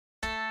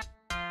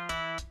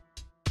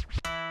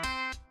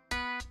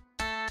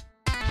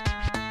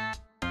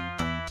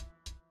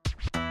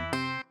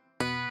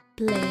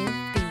Live.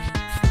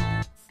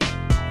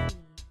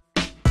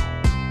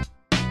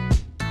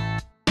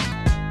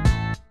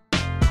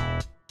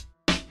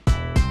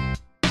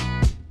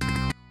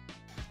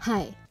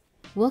 Hi,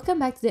 welcome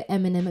back to the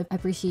Eminem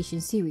Appreciation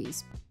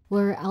Series,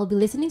 where I'll be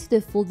listening to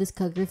the full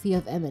discography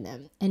of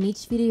Eminem, and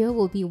each video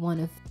will be one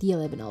of the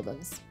 11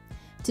 albums.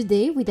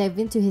 Today, we dive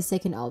into his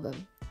second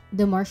album,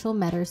 the Marshall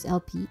Mathers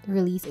LP,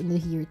 released in the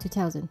year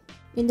 2000.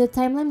 In the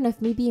timeline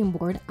of me being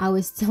born, I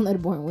was still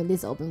not born when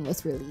this album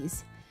was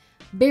released.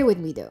 Bear with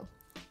me though.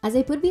 As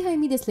I put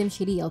behind me the Slim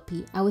Shady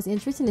LP, I was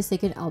interested in the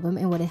second album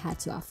and what it had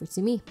to offer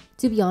to me.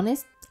 To be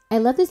honest, I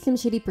love the Slim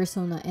Shady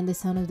persona and the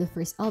sound of the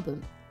first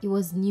album. It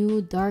was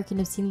new, dark, and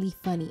obscenely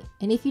funny.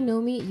 And if you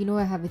know me, you know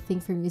I have a thing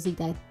for music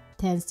that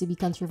tends to be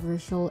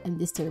controversial and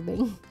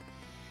disturbing.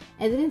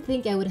 I didn't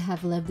think I would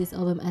have loved this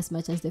album as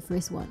much as the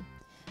first one.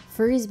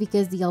 First,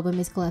 because the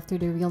album is called after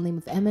the real name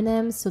of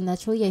Eminem, so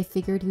naturally I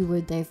figured we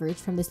would diverge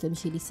from the Slim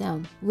Shady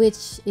sound,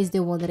 which is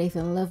the one that I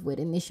fell in love with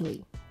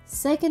initially.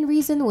 Second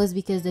reason was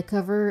because the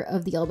cover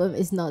of the album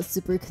is not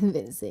super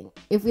convincing.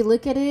 If we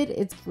look at it,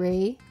 it's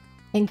gray,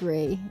 and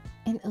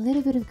a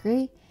little bit of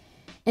gray,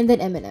 and then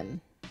Eminem.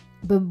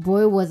 But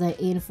boy was I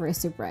in for a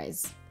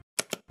surprise.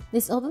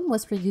 This album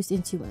was produced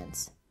in 2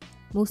 months.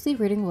 Mostly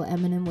written while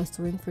Eminem was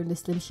touring for the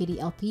Slim Shady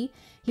LP,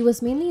 he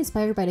was mainly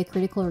inspired by the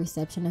critical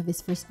reception of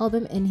his first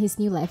album and his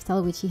new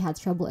lifestyle, which he had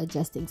trouble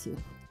adjusting to.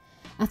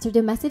 After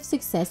the massive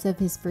success of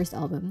his first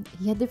album,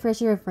 he had the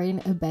pressure of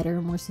writing a better,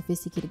 more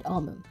sophisticated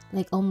album,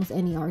 like almost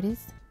any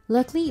artist.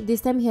 Luckily, this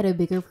time he had a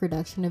bigger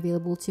production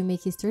available to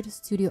make his third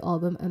studio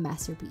album a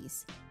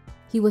masterpiece.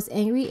 He was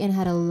angry and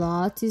had a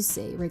lot to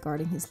say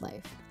regarding his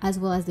life, as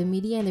well as the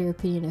media and their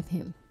opinion of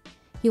him.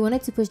 He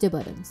wanted to push the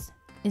buttons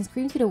and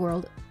scream to the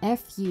world,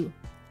 "F you,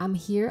 I'm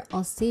here,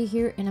 I'll stay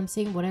here, and I'm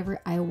saying whatever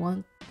I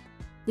want."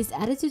 This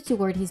attitude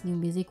toward his new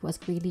music was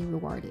greatly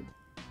rewarded.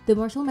 The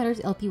Marshall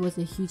Mathers LP was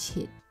a huge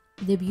hit,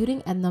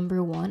 debuting at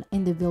number 1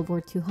 in the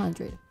Billboard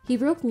 200. He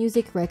broke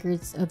music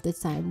records of the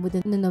time with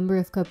the number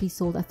of copies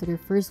sold after the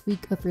first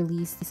week of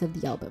release of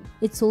the album.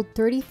 It sold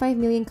 35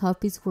 million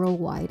copies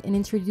worldwide and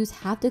introduced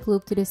half the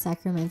globe to the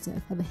sacrament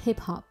of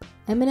hip-hop.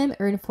 Eminem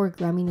earned 4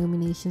 Grammy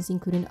nominations,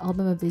 including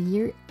Album of the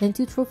Year, and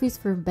 2 trophies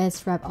for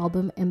Best Rap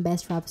Album and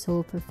Best Rap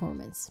Solo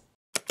Performance.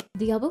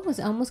 The album was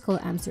almost called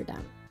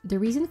Amsterdam. The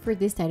reason for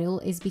this title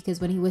is because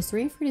when he was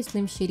touring for the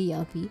Slim Shady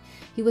LP,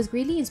 he was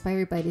greatly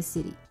inspired by the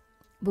city,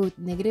 both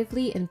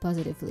negatively and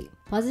positively.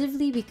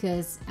 Positively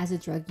because, as a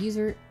drug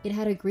user, it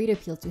had a great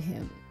appeal to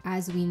him.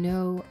 As we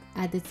know,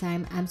 at the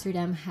time,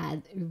 Amsterdam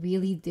had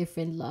really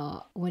different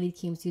law when it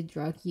came to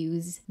drug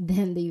use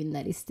than the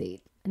United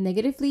States.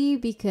 Negatively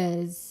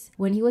because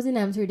when he was in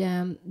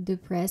Amsterdam, the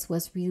press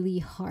was really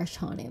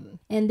harsh on him,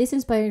 and this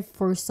inspired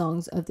 4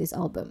 songs of this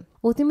album.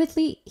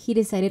 Ultimately, he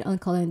decided on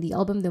calling the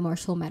album the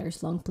Marshall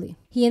Mathers Long Play.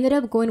 He ended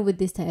up going with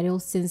this title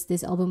since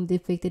this album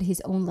depicted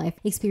his own life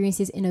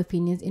experiences and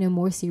opinions in a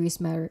more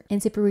serious manner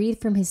and separated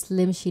from his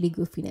Slim Shady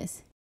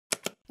goofiness.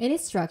 In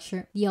its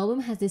structure, the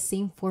album has the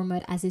same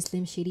format as the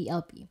Slim Shady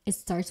LP. It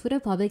starts with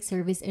a public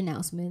service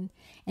announcement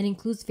and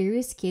includes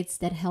various skits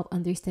that help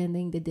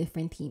understanding the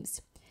different themes.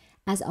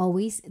 As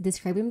always,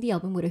 describing the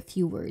album with a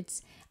few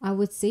words, I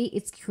would say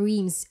it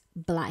screams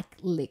black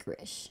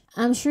licorice.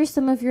 I'm sure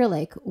some of you are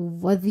like,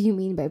 what do you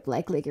mean by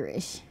black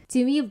licorice?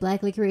 To me,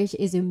 black licorice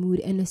is a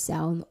mood and a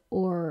sound,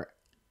 or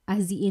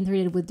as the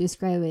internet would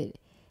describe it,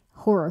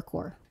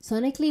 horrorcore.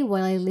 Sonically,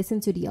 while I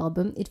listened to the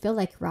album, it felt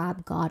like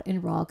rap, god,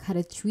 and rock had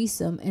a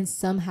threesome and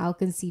somehow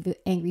conceived an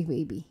angry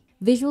baby.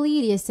 Visually,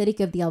 the aesthetic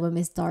of the album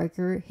is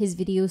darker. His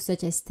videos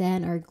such as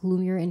Stan are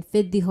gloomier and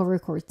fit the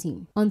horrorcore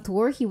theme. On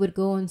tour, he would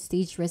go on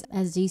stage dressed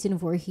as Jason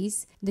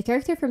Voorhees, the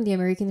character from the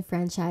American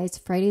franchise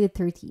Friday the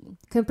 13th.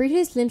 Compared to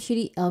the Slim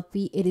Shady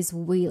LP, it is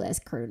way less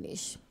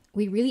cartoonish.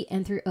 We really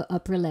enter an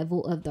upper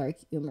level of dark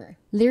humor.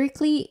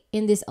 Lyrically,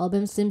 in this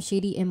album, Slim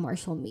Shady and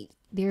Marshall meet.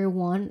 They are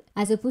one,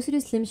 as opposed to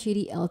the Slim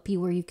Shady LP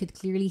where you could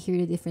clearly hear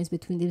the difference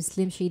between the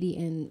Slim Shady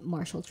and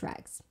Marshall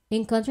tracks.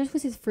 In contrast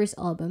with his first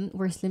album,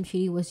 where Slim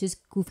Shady was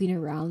just goofing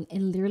around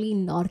and literally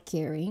not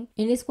caring,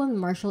 in this one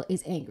Marshall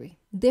is angry.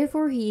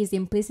 Therefore, he is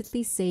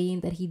implicitly saying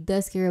that he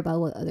does care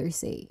about what others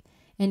say,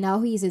 and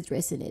now he is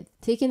addressing it,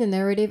 taking the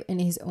narrative in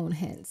his own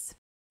hands.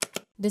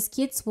 The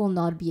skits will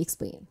not be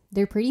explained.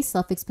 They're pretty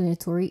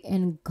self-explanatory,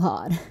 and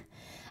God,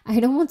 I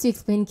don't want to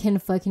explain Ken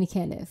fucking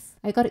Kenneth.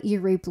 I got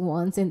ear raped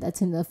once and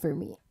that's enough for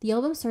me. The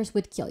album starts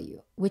with Kill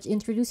You, which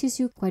introduces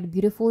you quite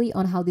beautifully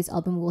on how this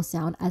album will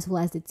sound as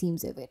well as the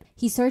themes of it.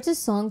 He starts a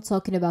song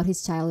talking about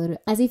his childhood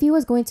as if he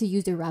was going to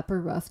use the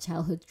rapper rough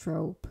childhood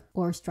trope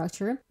or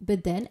structure,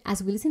 but then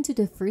as we listen to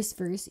the first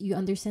verse, you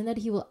understand that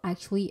he will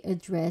actually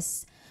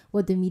address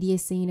what the media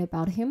is saying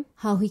about him,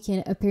 how he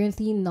can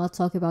apparently not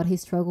talk about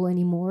his struggle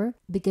anymore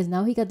because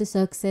now he got the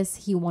success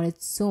he wanted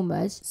so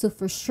much, so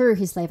for sure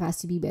his life has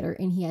to be better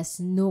and he has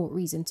no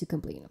reason to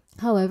complain.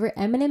 However,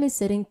 Eminem is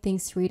setting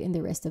things straight in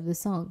the rest of the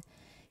song.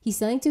 He's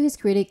telling to his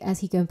critic as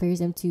he compares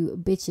them to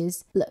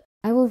bitches, "Look,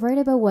 I will write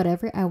about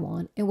whatever I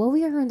want, and while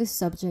we are on this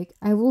subject,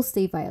 I will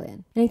stay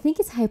violent. And I think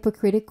it's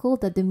hypocritical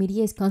that the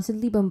media is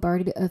constantly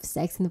bombarded of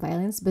sex and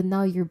violence, but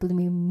now you're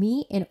blaming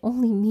me and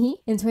only me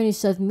and trying to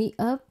shut me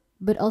up,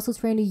 but also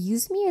trying to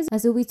use me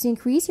as a way to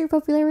increase your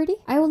popularity.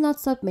 I will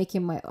not stop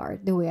making my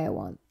art the way I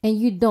want, and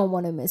you don't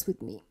want to mess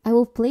with me. I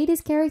will play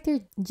this character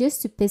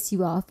just to piss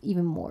you off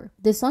even more.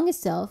 The song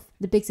itself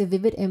depicts a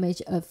vivid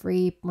image of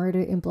rape,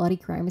 murder, and bloody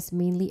crimes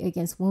mainly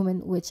against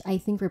women, which I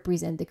think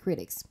represent the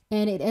critics.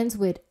 And it ends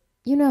with,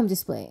 "You know I'm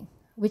just playing,"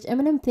 which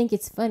Eminem think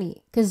it's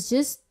funny, cause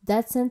just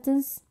that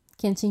sentence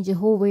can change the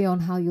whole way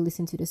on how you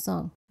listen to the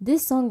song.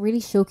 This song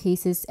really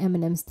showcases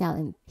Eminem's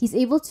talent. He's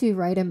able to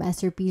write a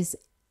masterpiece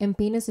and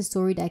paint us a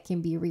story that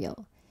can be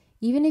real.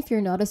 Even if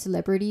you're not a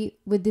celebrity,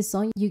 with this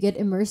song you get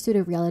immersed to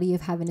the reality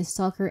of having a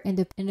stalker and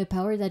the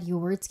power that your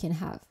words can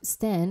have.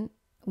 Stan,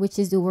 which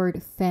is the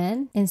word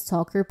fan and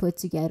stalker put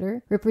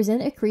together,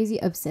 represent a crazy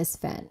obsessed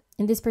fan.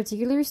 In this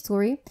particular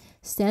story,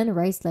 Stan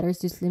writes letters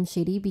to Slim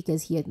Shady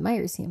because he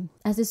admires him.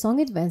 As the song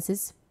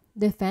advances,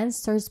 the fan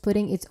starts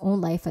putting its own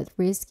life at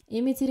risk,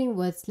 imitating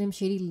what Slim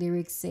Shady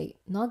lyrics say.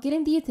 Not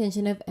getting the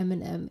attention of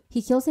Eminem,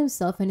 he kills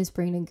himself and his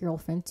pregnant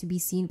girlfriend to be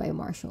seen by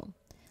Marshall.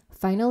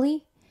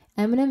 Finally,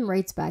 Eminem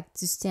writes back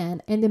to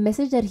Stan, and the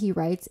message that he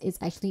writes is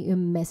actually a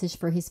message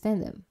for his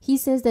fandom. He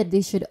says that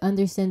they should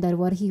understand that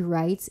what he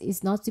writes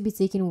is not to be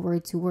taken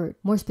word to word,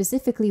 more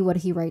specifically what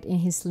he writes in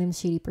his Slim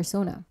Shady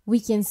persona. We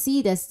can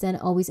see that Stan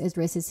always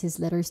addresses his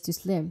letters to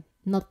Slim,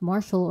 not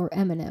Marshall or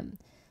Eminem.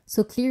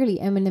 So clearly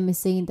Eminem is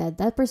saying that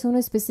that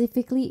persona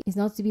specifically is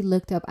not to be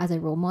looked up as a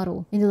role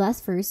model. In the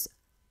last verse,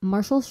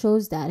 Marshall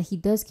shows that he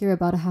does care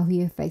about how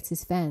he affects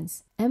his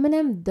fans.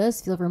 Eminem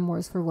does feel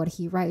remorse for what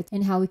he writes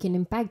and how it can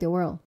impact the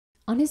world.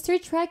 On his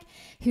third track,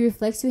 he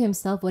reflects to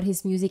himself what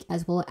his music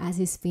as well as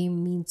his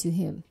fame mean to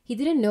him. He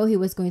didn't know he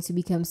was going to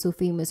become so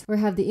famous or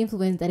have the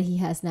influence that he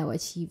has now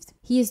achieved.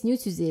 He is new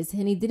to this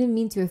and he didn't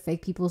mean to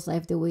affect people's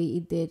life the way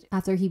it did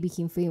after he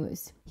became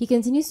famous. He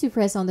continues to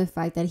press on the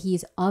fact that he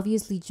is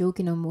obviously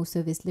joking on most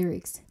of his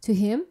lyrics. To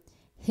him,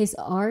 his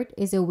art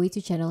is a way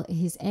to channel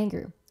his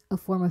anger, a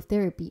form of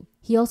therapy.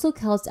 He also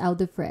calls out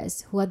the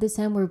press, who at the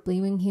time were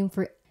blaming him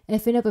for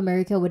effing up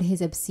America with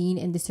his obscene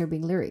and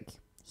disturbing lyric.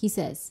 He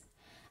says,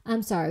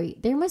 "I'm sorry,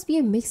 there must be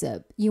a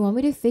mix-up. You want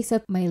me to fix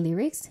up my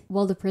lyrics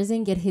while the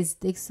president get his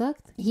dick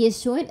sucked?" He is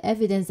showing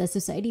evidence that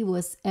society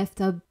was effed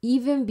up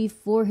even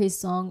before his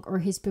song or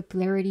his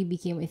popularity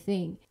became a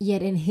thing.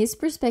 Yet in his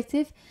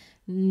perspective,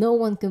 no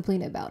one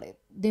complained about it.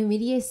 The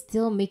media is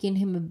still making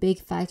him a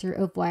big factor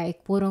of why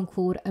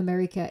quote-unquote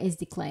America is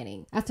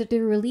declining. After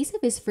the release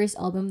of his first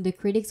album, the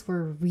critics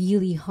were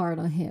really hard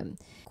on him.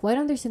 Quite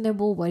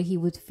understandable why he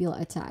would feel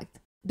attacked.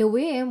 The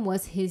WEISS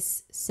was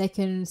his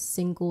second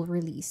single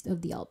release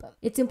of the album.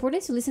 It's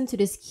important to listen to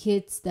the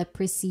skits that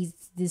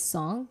precedes this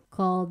song,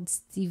 called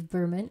Steve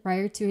Berman.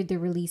 Prior to the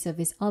release of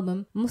his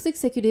album, most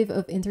executives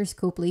of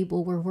Interscope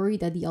label were worried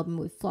that the album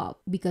would flop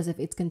because of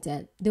its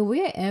content. The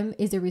Way I Am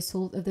is the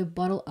result of the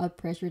bottled-up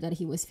pressure that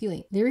he was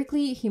feeling.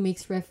 Lyrically, he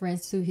makes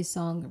reference to his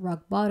song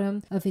Rock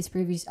Bottom of his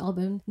previous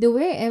album. The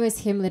Way I Am is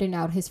him letting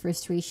out his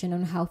frustration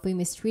on how fame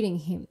is treating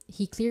him.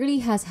 He clearly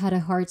has had a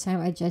hard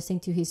time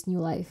adjusting to his new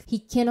life. He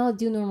cannot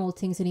do normal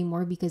things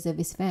anymore because of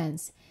his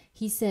fans.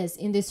 He says,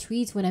 "In the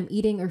streets when I'm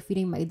eating or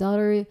feeding my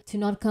daughter, to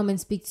not come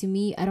and speak to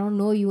me, I don't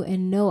know you,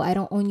 and no, I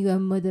don't own you a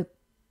mother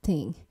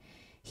thing."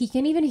 He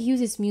can't even use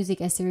his music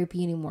as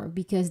therapy anymore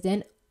because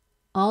then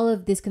all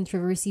of this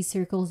controversy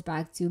circles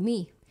back to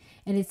me.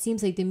 And it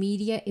seems like the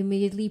media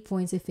immediately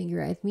points a finger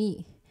at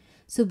me.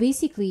 So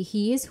basically,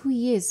 he is who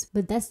he is,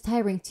 but that's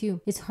tiring too.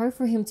 It's hard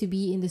for him to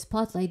be in the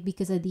spotlight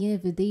because at the end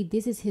of the day,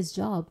 this is his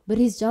job. But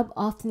his job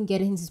often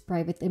gets in his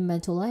private and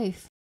mental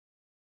life.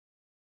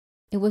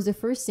 It was the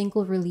first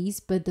single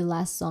released, but the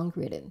last song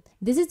written.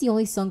 This is the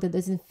only song that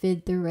doesn't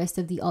fit the rest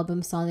of the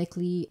album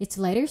sonically. It's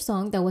a lighter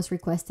song that was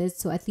requested,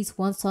 so at least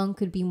one song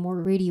could be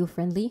more radio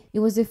friendly. It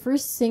was the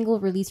first single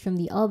released from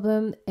the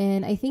album,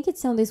 and I think it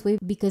sounds this way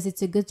because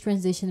it's a good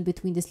transition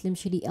between the Slim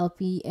Shady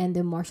LP and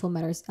the Marshall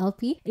Mathers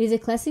LP. It is a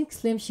classic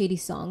Slim Shady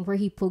song where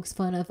he pokes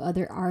fun of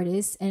other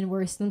artists and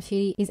where Slim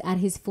Shady is at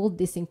his full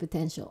dissing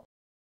potential.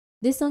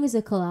 This song is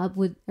a collab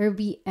with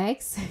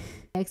RBX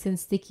X and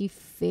Sticky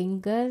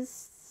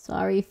Fingers.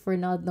 Sorry for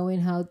not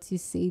knowing how to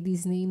say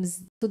these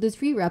names. So the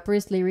three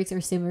rappers' lyrics are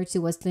similar to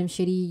what Slim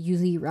Shady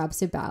usually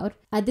raps about.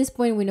 At this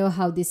point, we know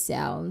how this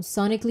sounds.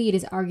 Sonically, it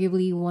is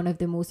arguably one of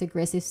the most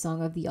aggressive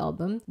songs of the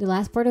album. The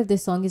last part of the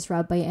song is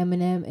rapped by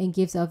Eminem and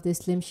gives off the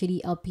Slim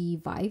Shady LP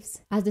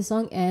vibes. As the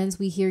song ends,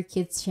 we hear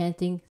kids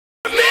chanting,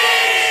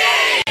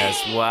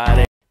 "That's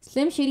why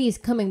Slim Shady is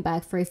coming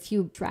back for a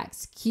few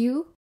tracks.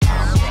 Cue.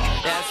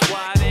 That's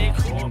why they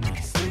call me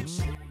Slim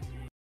Shady."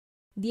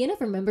 The end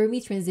of Remember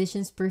Me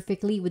transitions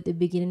perfectly with the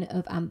beginning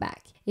of I'm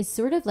Back. It's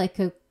sort of like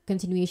a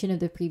continuation of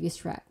the previous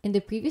track. In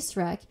the previous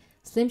track,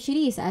 Slim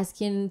Shady is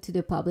asking to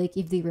the public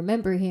if they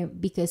remember him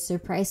because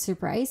surprise,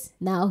 surprise,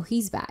 now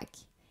he's back.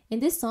 In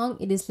this song,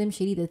 it is Slim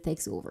Shady that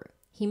takes over.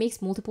 He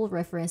makes multiple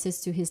references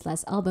to his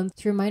last album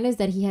to remind us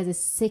that he has a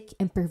sick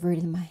and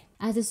perverted mind.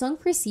 As the song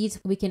proceeds,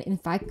 we can in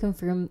fact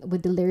confirm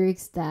with the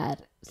lyrics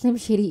that Slim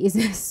Shady is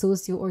a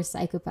socio or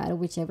psychopath,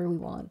 whichever we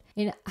want.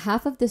 In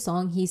half of the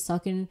song, he's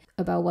talking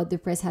about what the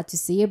press had to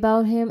say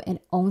about him and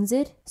owns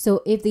it.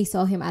 So if they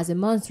saw him as a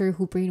monster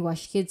who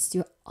brainwashed kids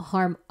to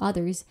harm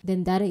others,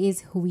 then that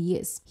is who he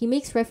is. He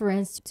makes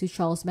reference to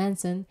Charles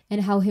Manson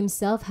and how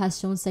himself has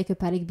shown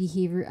psychopathic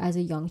behavior as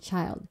a young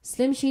child.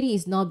 Slim Shady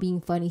is not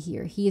being funny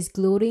here. He is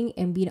gloating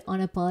and being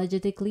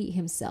unapologetically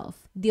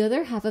himself. The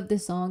other half of the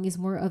song is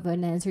more of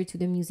an answer to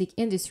the music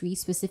industry,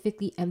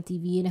 specifically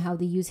MTV, and how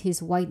they use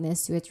his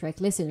whiteness to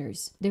attract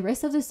listeners. The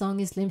rest of the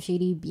song is Slim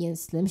Shady being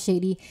Slim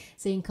Shady,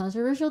 saying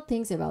controversial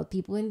things about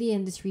people in the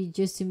industry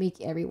just to make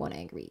everyone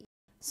angry.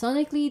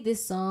 Sonically,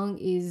 this song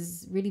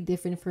is really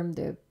different from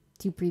the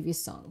two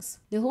previous songs.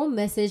 The whole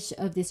message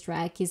of this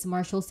track is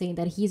Marshall saying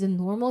that he's a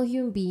normal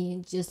human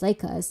being just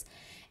like us,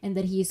 and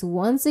that he is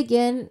once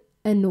again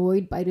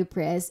annoyed by the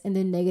press and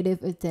the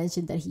negative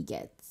attention that he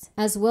gets,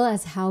 as well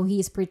as how he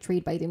is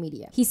portrayed by the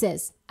media. He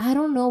says, "I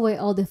don't know why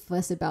all the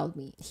fuss about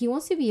me." He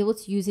wants to be able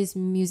to use his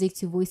music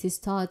to voice his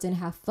thoughts and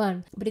have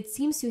fun, but it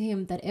seems to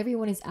him that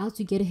everyone is out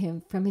to get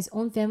him, from his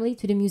own family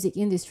to the music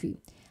industry.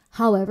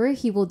 However,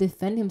 he will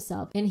defend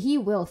himself and he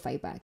will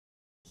fight back.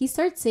 He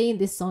starts saying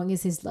this song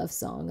is his love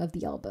song of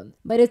the album.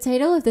 By the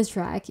title of the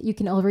track, you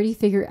can already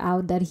figure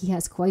out that he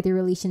has quite a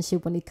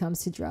relationship when it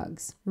comes to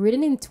drugs.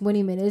 Written in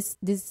 20 minutes,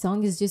 this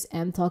song is just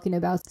M talking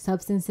about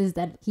substances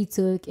that he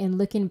took and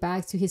looking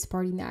back to his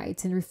party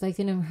nights and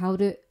reflecting on how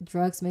the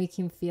drugs make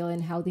him feel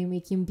and how they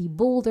make him be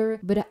bolder,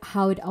 but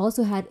how it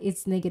also had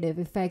its negative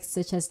effects,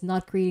 such as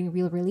not creating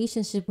real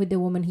relationship with the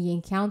woman he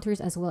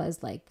encounters, as well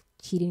as like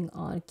cheating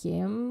on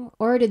Kim,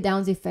 or the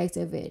downs effects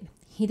of it.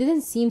 He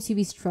didn't seem to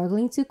be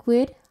struggling to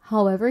quit.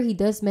 However, he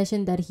does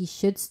mention that he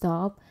should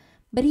stop,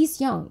 but he's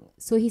young,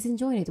 so he's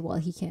enjoying it while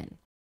he can.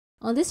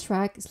 On this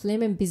track,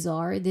 Slim and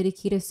Bizarre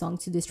dedicate a song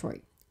to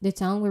Detroit, the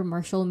town where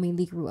Marshall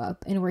mainly grew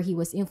up and where he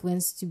was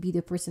influenced to be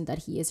the person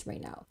that he is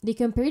right now. They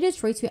compare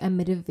Detroit to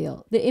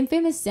Amityville, the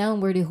infamous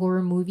town where the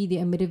horror movie The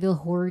Amityville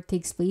Horror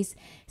takes place,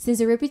 since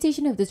the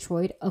reputation of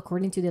Detroit,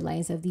 according to the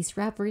lines of these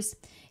rappers,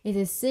 is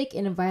as sick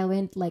and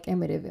violent like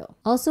Amityville.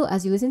 Also,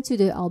 as you listen to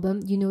the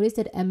album, you notice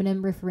that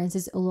Eminem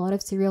references a lot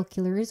of serial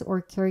killers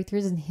or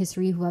characters in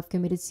history who have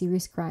committed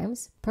serious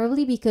crimes,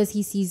 probably because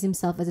he sees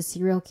himself as a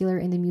serial killer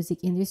in the music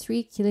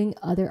industry, killing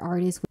other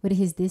artists with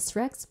his diss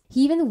tracks.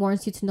 He even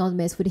warns you to not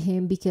mess with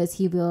him because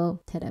he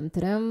will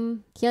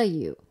kill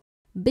you.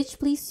 Bitch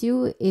Please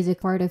 2 is a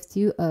part of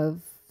 2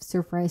 of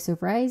Surprise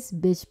Surprise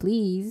Bitch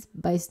Please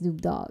by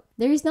Snoop Dogg.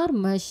 There is not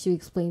much to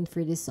explain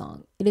for this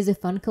song. It is a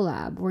fun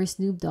collab where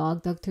Snoop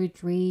Dogg, Dr.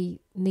 Dre,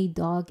 Nate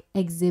Dogg,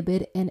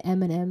 Exhibit, and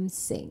Eminem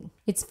sing.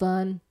 It's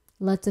fun,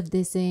 lots of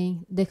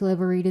dissing, the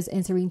collaborators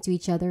answering to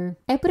each other.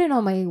 I put it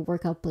on my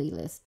workout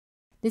playlist.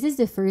 This is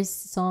the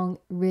first song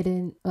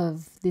written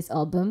of this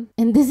album,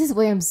 and this is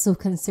why I'm so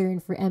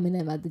concerned for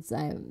Eminem at the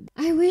time.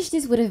 I wish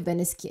this would have been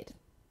his kid.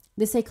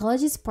 The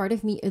psychologist part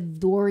of me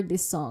adored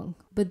this song,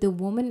 but the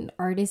woman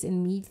artist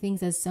in me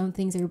thinks that some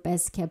things are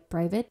best kept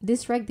private.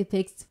 This track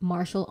depicts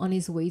Marshall on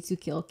his way to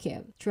kill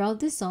Kim. Throughout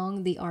the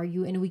song, they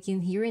argue, and we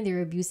can hear in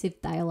their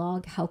abusive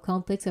dialogue how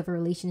complex of a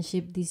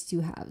relationship these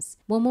two have.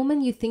 One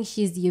moment you think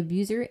she's the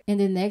abuser, and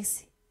the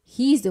next,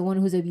 he's the one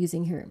who's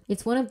abusing her.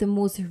 It's one of the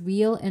most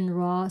real and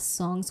raw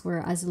songs where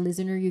as a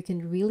listener you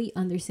can really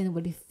understand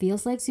what it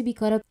feels like to be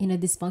caught up in a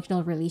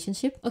dysfunctional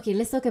relationship. Okay,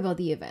 let's talk about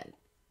the event,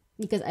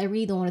 because I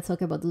really don't want to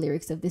talk about the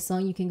lyrics of this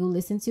song. You can go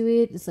listen to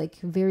it. It's like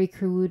very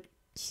crude.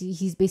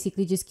 He's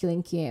basically just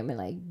killing Kim and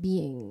like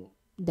being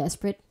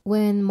desperate.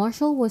 When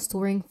Marshall was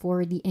touring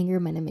for the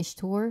Anger Manamish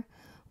tour,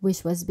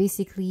 which was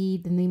basically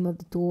the name of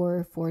the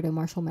tour for the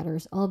Marshall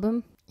Mathers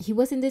album, he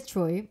was in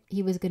Detroit.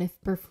 He was gonna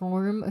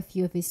perform a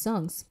few of his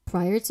songs.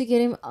 Prior to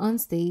getting on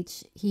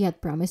stage, he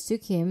had promised to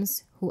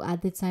Kim's, who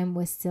at the time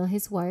was still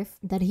his wife,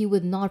 that he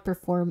would not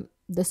perform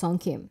the song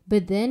Kim.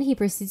 But then he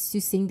proceeds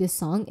to sing the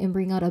song and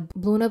bring out a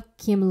blown up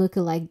Kim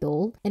lookalike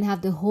doll and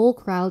have the whole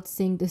crowd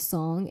sing the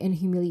song and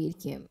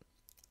humiliate Kim.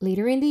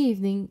 Later in the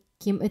evening,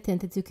 Kim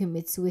attempted to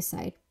commit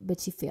suicide,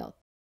 but she failed.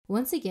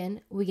 Once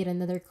again, we get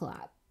another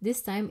collab.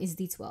 This time is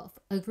D12,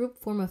 a group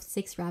formed of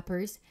 6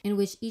 rappers in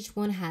which each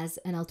one has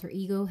an alter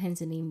ego, hence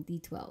the name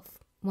D12.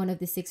 One of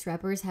the 6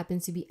 rappers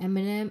happens to be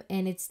Eminem,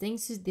 and it's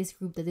thanks to this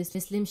group that this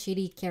Slim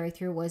Shady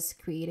character was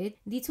created.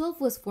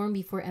 D12 was formed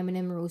before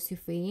Eminem rose to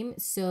fame,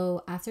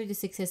 so after the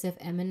success of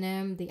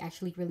Eminem, they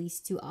actually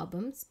released 2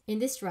 albums. In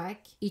this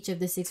track, each of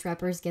the 6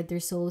 rappers get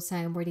their solo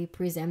time where they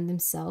present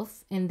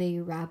themselves and they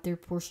rap their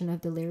portion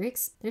of the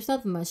lyrics. There's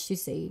not much to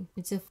say.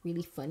 It's a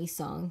really funny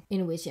song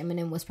in which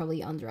Eminem was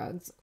probably on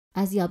drugs.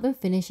 As the album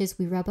finishes,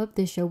 we wrap up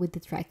the show with the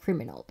track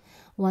Criminal.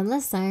 One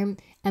last time,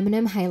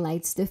 Eminem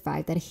highlights the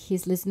fact that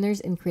his listeners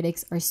and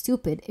critics are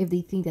stupid if they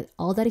think that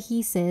all that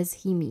he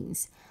says he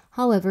means.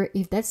 However,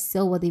 if that's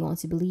still what they want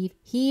to believe,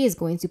 he is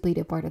going to play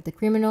the part of the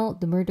criminal,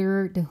 the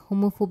murderer, the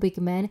homophobic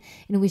man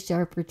in which they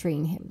are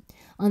portraying him.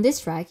 On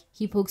this track,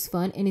 he pokes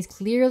fun and is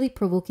clearly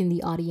provoking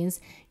the audience,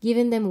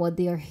 giving them what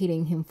they are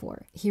hating him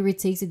for. He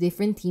retakes the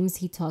different themes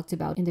he talked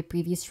about in the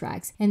previous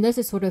tracks and does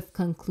a sort of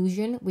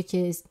conclusion, which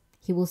is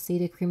he will say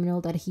the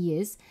criminal that he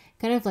is,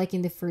 kind of like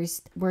in the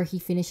first where he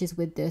finishes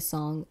with the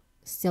song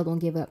Still Don't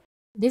Give Up.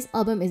 This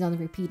album is on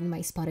repeat in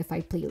my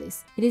Spotify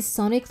playlist. It is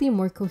sonically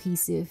more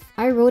cohesive.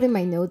 I wrote in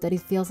my note that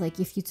it feels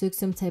like if you took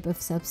some type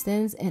of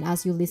substance and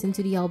as you listen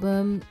to the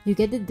album, you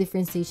get the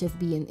different stage of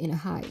being in a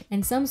high.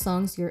 In some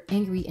songs, you're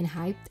angry and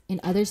hyped. In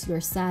others,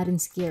 you're sad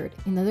and scared.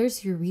 In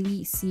others, you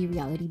really see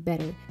reality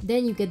better.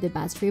 Then you get the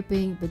bad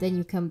tripping, but then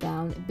you come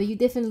down, but you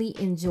definitely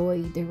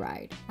enjoy the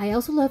ride. I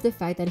also love the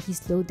fact that he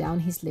slowed down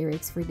his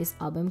lyrics for this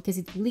album because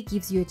it really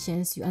gives you a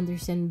chance to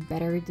understand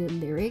better the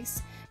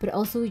lyrics, but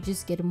also you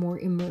just get more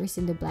immersed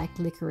in the black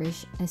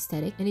licorice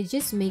aesthetic, and it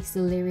just makes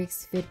the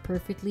lyrics fit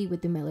perfectly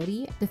with the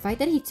melody. The fact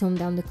that he toned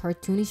down the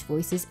cartoonish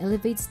voices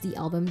elevates the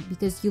album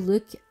because you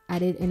look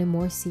at it in a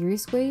more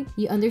serious way.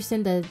 You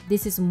understand that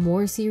this is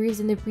more serious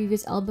than the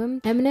previous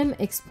album. Eminem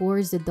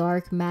explores the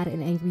dark, mad,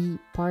 and angry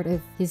part of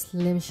his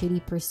Slim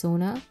Shady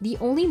persona. The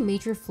only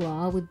major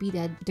flaw would be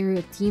that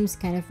their themes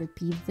kind of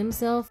repeat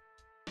themselves.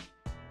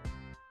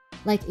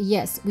 Like,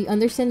 yes, we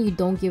understand you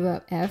don't give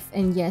a F,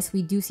 and yes,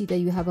 we do see that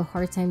you have a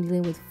hard time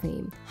dealing with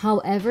fame.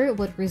 However,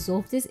 what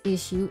resolved this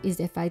issue is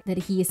the fact that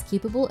he is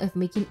capable of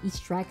making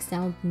each track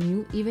sound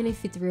new, even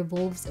if it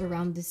revolves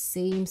around the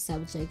same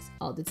subjects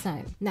all the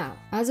time. Now,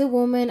 as a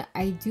woman,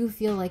 I do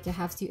feel like I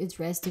have to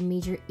address the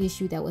major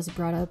issue that was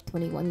brought up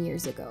 21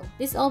 years ago.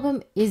 This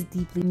album is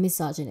deeply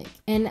misogynic,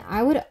 and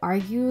I would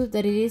argue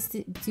that it is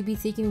to be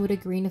taken with a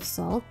grain of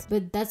salt,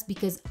 but that's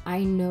because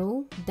I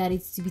know that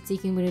it's to be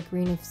taken with a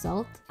grain of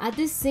salt. At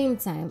the same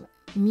time,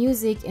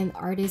 music and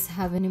artists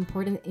have an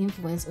important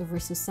influence over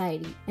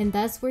society, and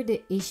that's where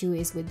the issue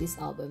is with this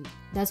album.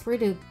 That's where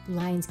the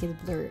lines get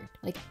blurred.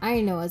 Like,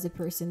 I know as a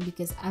person,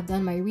 because I've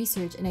done my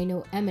research and I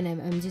know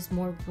Eminem, I'm just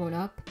more grown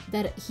up,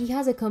 that he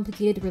has a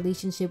complicated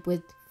relationship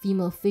with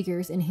female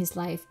figures in his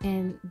life,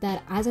 and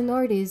that as an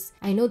artist,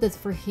 I know that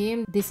for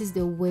him this is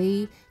the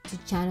way to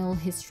channel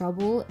his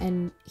trouble,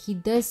 and he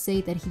does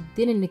say that he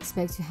didn't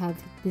expect to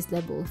have this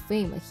level of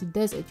fame. Like, he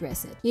does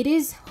address it. It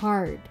is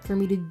hard for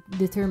me to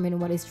determine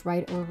what is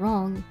right or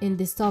wrong in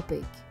this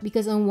topic,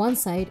 because on one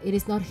side it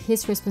is not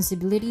his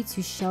responsibility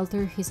to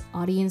shelter his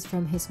audience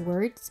from his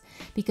words,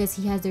 because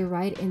he has the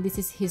right and this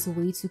is his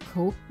way to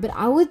cope, but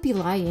I would be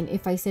lying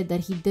if I said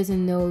that he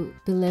doesn't know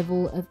the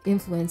level of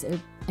influence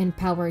and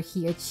power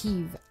he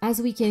achieved.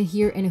 As we can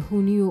hear in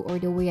Who Knew or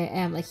The Way I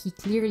Am, like, he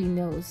clearly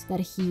knows that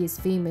he is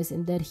famous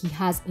and that he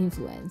has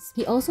influence.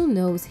 He also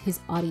knows his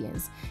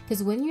audience,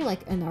 because when you're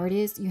like an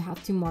artist, you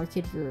have to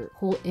market your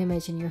whole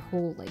image and your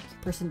whole like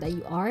person that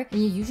you are,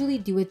 and you usually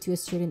do it to a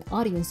certain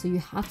audience, so you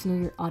have to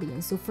know your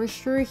audience. So for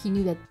sure he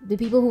knew that the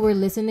people who were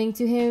listening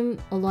to him,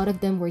 a lot of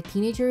them were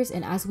teenagers,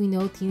 and as we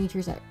know,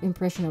 teenagers are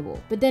impressionable.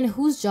 But then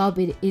whose job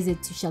is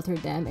it to shelter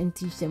them and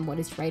teach them what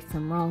is right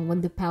from wrong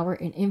when the power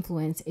and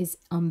influence is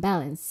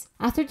unbalanced?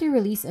 After the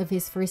release of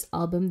his first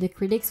album, the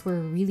critics were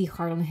really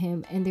hard on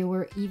him, and there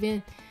were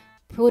even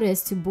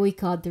protests to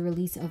boycott the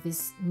release of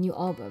his new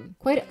album.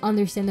 Quite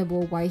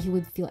understandable why he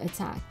would feel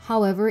attacked.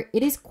 However,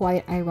 it is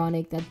quite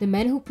ironic that the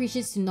man who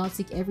preaches to not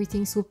take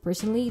everything so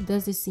personally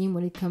does the same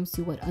when it comes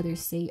to what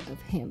others say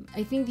of him.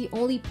 I think the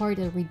only part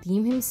that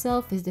redeemed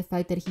himself is the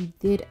fact that he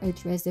did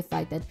address the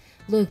fact that,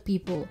 look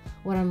people,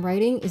 what I'm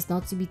writing is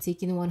not to be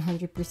taken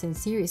 100%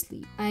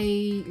 seriously.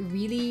 I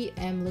really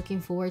am looking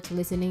forward to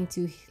listening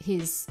to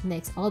his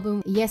next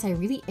album. Yes, I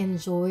really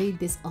enjoyed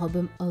this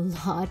album a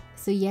lot.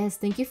 So yes,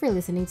 thank you for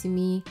listening to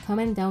me.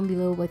 Comment down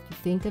below what you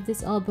think of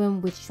this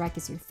album, which track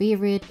is your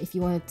favorite, if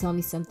you want to tell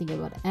me something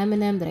about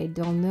Eminem that I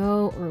don't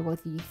know, or what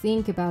you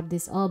think about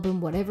this album.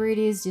 Whatever it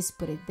is, just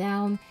put it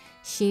down.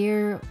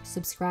 Share,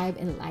 subscribe,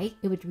 and like.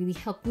 It would really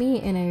help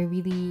me, and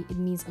it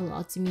means a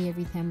lot to me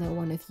every time that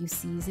one of you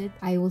sees it.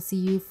 I will see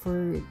you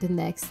for the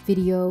next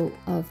video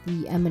of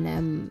the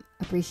Eminem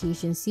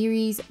appreciation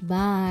series.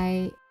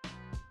 Bye!